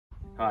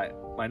Hi,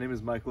 my name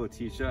is Michael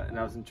Atisha, and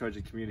I was in charge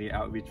of community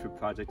outreach for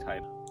Project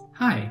Hype.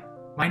 Hi,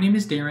 my name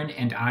is Darren,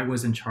 and I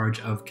was in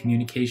charge of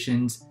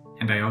communications,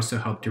 and I also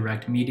helped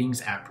direct meetings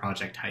at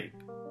Project Hype.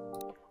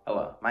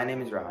 Hello, my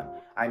name is Ron.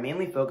 I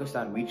mainly focused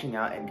on reaching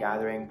out and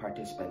gathering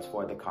participants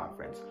for the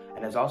conference,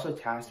 and was also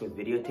tasked with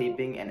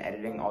videotaping and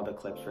editing all the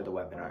clips for the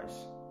webinars.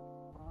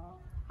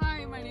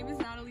 Hi, my name is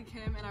Natalie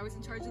Kim, and I was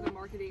in charge of the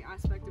marketing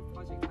aspect of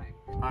Project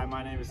Hype. Hi,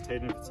 my name is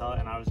Taden Patel,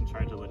 and I was in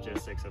charge of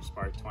logistics of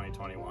Spark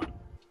 2021.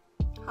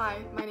 Hi,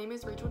 my name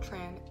is Rachel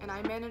Tran, and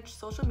I manage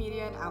social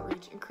media and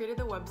outreach and created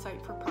the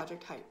website for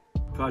Project Hype.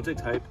 Project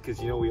Hype,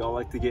 because we all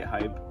like to get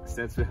hype,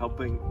 stands for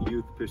Helping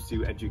Youth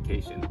Pursue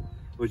Education,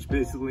 which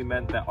basically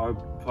meant that our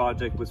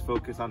project was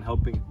focused on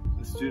helping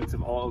students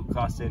of all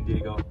across San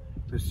Diego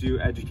pursue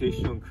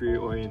educational and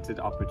career-oriented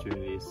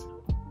opportunities.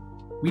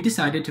 We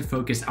decided to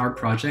focus our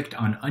project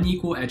on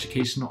unequal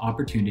educational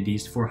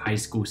opportunities for high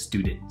school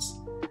students.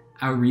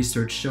 Our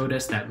research showed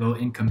us that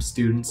low-income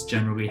students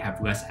generally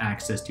have less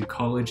access to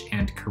college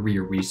and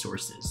career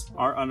resources.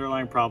 Our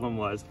underlying problem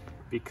was,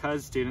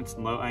 because students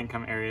in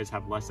low-income areas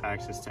have less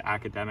access to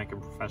academic and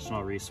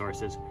professional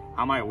resources,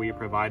 how might we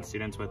provide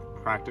students with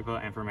practical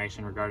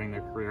information regarding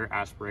their career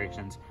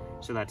aspirations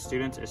so that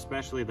students,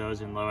 especially those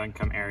in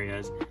low-income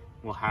areas,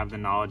 will have the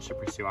knowledge to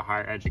pursue a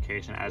higher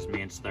education as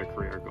means to their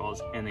career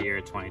goals in the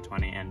year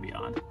 2020 and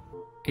beyond.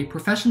 A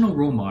professional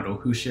role model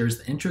who shares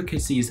the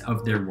intricacies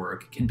of their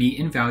work can be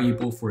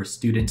invaluable for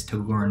students to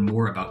learn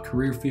more about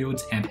career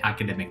fields and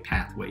academic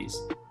pathways.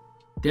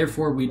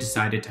 Therefore, we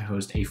decided to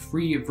host a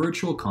free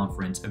virtual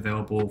conference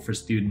available for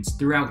students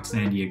throughout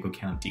San Diego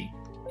County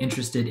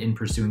interested in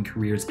pursuing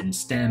careers in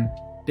STEM,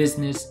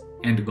 business,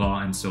 and law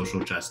and social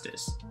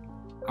justice.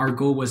 Our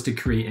goal was to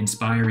create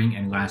inspiring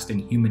and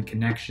lasting human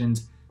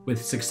connections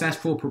with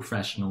successful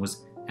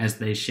professionals as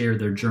they share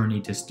their journey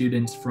to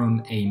students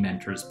from a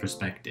mentor's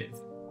perspective.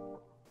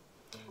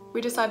 We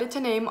decided to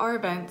name our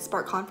event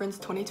Spark Conference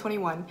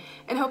 2021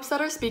 in hopes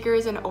that our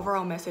speakers and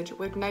overall message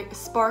would ignite a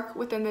spark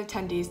within the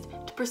attendees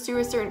to pursue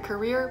a certain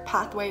career,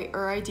 pathway,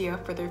 or idea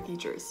for their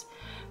futures.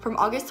 From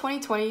August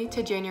 2020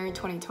 to January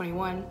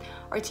 2021,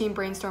 our team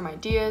brainstormed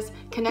ideas,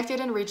 connected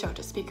and reached out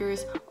to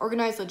speakers,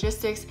 organized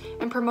logistics,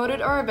 and promoted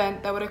our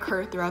event that would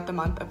occur throughout the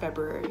month of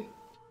February.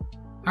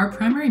 Our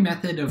primary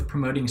method of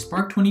promoting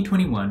Spark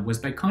 2021 was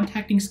by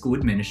contacting school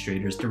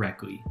administrators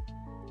directly.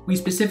 We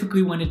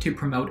specifically wanted to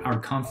promote our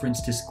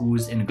conference to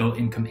schools in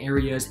low-income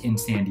areas in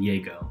San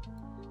Diego.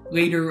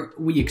 Later,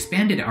 we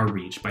expanded our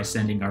reach by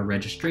sending our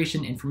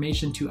registration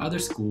information to other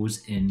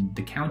schools in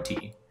the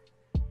county.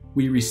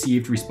 We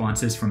received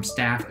responses from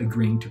staff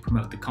agreeing to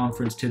promote the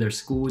conference to their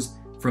schools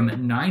from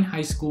 9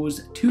 high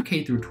schools, 2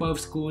 K-12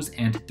 schools,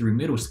 and 3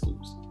 middle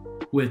schools,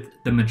 with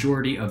the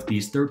majority of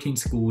these 13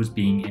 schools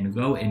being in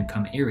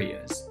low-income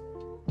areas.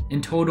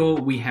 In total,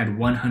 we had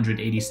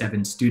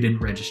 187 student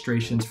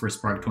registrations for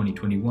Spark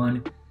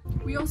 2021.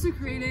 We also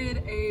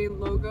created a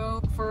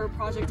logo for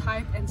Project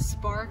Hype and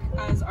Spark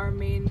as our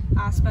main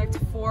aspect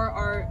for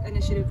our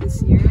initiative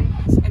this year,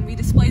 and we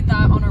displayed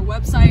that on our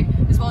website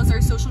as well as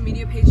our social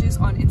media pages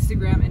on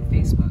Instagram and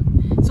Facebook.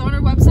 So on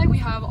our website we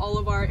have all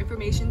of our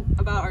information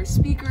about our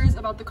speakers,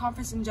 about the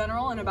conference in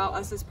general, and about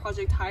us as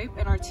Project Hype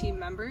and our team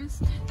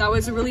members. That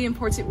was a really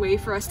important way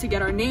for us to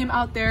get our name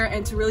out there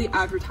and to really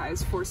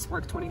advertise for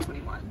Spark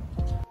 2021.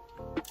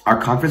 Our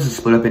conference is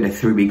split up into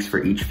 3 weeks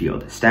for each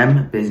field: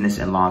 STEM, business,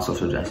 and law and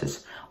social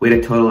justice. We had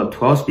a total of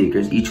 12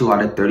 speakers, each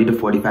allotted 30 to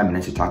 45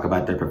 minutes to talk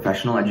about their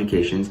professional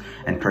educations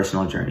and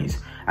personal journeys,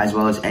 as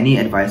well as any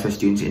advice for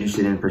students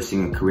interested in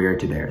pursuing a career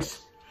to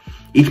theirs.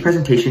 Each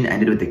presentation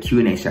ended with a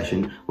Q&A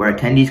session where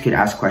attendees could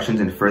ask questions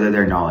and further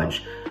their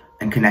knowledge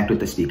and connect with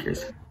the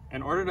speakers.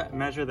 In order to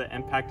measure the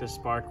impact of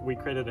Spark, we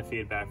created a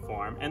feedback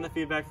form. In the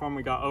feedback form,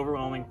 we got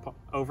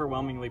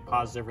overwhelmingly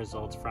positive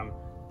results from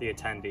the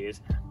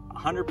attendees.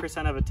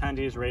 100% of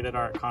attendees rated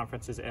our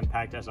conference's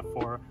impact as a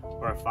 4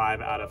 or a 5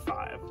 out of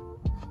 5.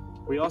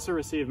 We also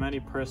received many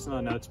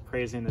personal notes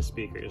praising the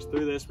speakers.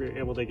 Through this, we were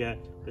able to get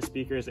the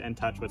speakers in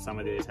touch with some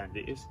of the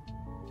attendees.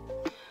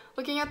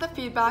 Looking at the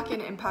feedback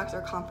and impact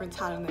our conference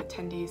had on the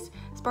attendees,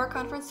 Spark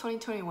Conference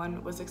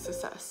 2021 was a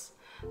success.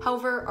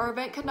 However, our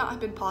event could not have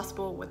been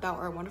possible without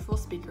our wonderful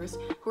speakers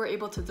who were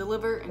able to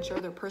deliver and share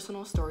their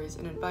personal stories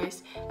and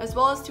advice, as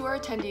well as to our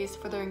attendees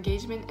for their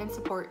engagement and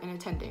support in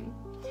attending.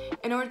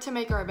 In order to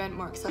make our event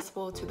more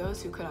accessible to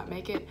those who could not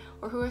make it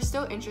or who are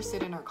still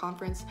interested in our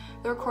conference,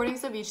 the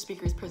recordings of each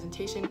speaker's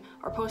presentation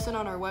are posted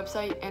on our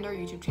website and our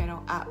YouTube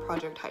channel at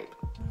Project Hype.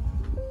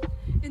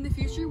 In the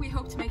future, we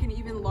hope to make an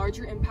even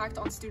larger impact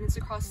on students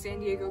across San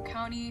Diego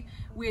County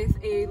with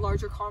a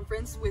larger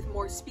conference with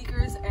more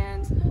speakers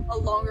and a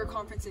longer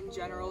conference in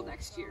general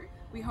next year.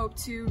 We hope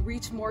to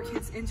reach more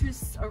kids'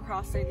 interests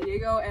across San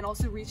Diego and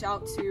also reach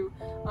out to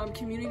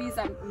communities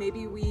that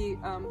maybe we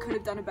could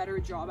have done a better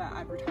job at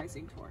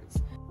advertising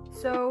towards.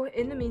 So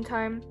in the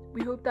meantime,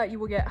 we hope that you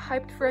will get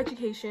hyped for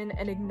education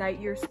and ignite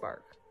your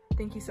spark.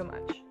 Thank you so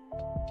much.